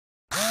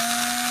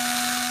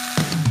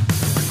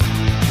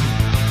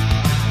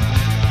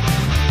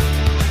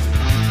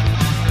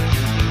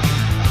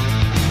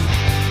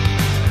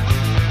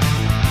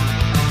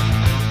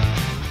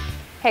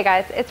Hey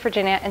guys, it's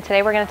Virginia, and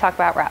today we're going to talk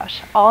about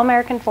ROUSH.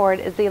 All-American Ford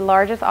is the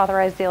largest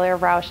authorized dealer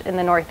of ROUSH in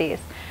the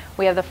Northeast.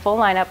 We have the full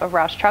lineup of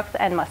ROUSH trucks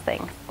and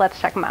Mustangs.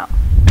 Let's check them out.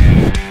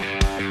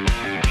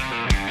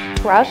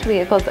 ROUSH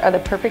vehicles are the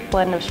perfect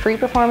blend of street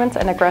performance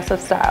and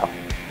aggressive style.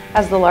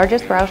 As the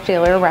largest ROUSH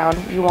dealer around,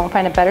 you won't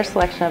find a better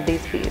selection of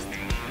these beasts.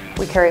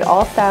 We carry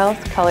all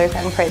styles, colors,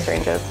 and price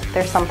ranges.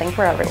 There's something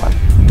for everyone.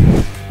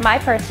 My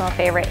personal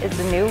favorite is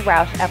the new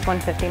ROUSH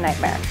F-150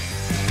 Nitemare.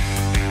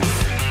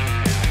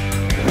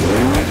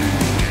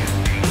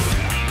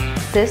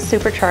 This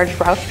supercharged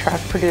ROUSH truck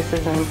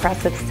produces an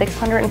impressive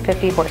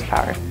 650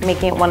 horsepower,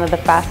 making it one of the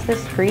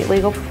fastest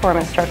street-legal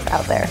performance trucks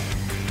out there.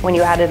 When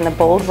you add in the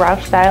bold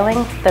ROUSH styling,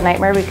 the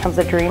Nitemare becomes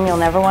a dream you'll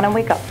never want to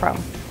wake up from.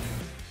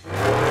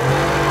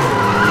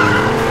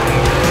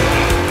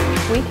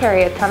 We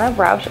carry a ton of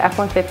ROUSH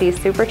F-150s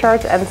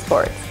supercharged and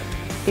sports.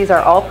 These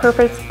are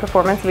all-purpose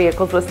performance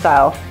vehicles with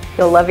style.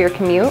 You'll love your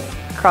commute,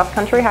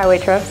 cross-country highway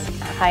trips,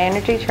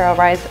 high-energy trail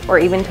rides, or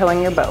even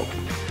towing your boat.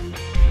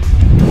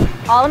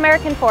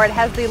 All-American Ford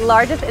has the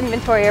largest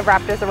inventory of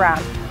Raptors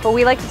around, but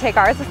we like to take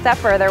ours a step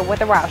further with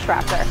the ROUSH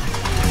Raptor.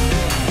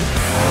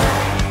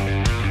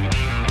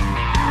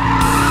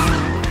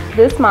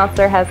 This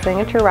monster has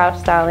signature ROUSH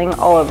styling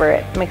all over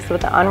it, mixed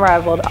with the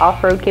unrivaled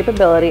off-road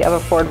capability of a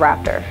Ford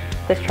Raptor.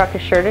 This truck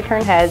is sure to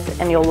turn heads,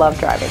 and you'll love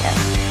driving it.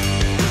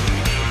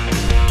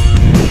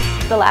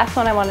 The last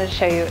one I wanted to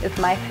show you is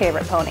my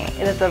favorite pony.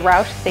 It is the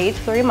ROUSH Stage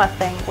 3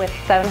 Mustang with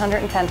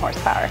 710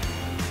 horsepower.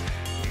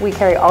 We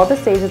carry all the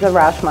stages of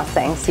ROUSH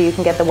Mustangs, so you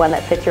can get the one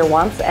that fits your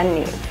wants and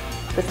needs.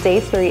 The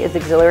Stage 3 is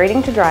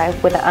exhilarating to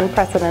drive with an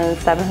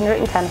unprecedented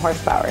 710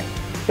 horsepower.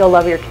 You'll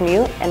love your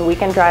commute and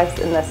weekend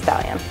drives in this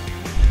stallion.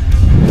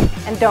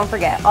 And don't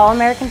forget,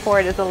 All-American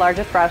Ford is the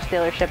largest ROUSH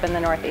dealership in the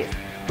Northeast.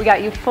 We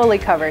got you fully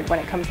covered when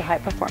it comes to high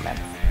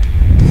performance.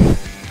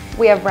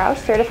 We have ROUSH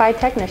certified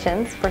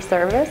technicians for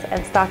service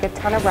and stock a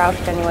ton of ROUSH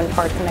genuine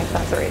parts and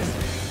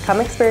accessories. Come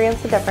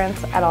experience the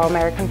difference at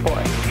All-American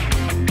Ford.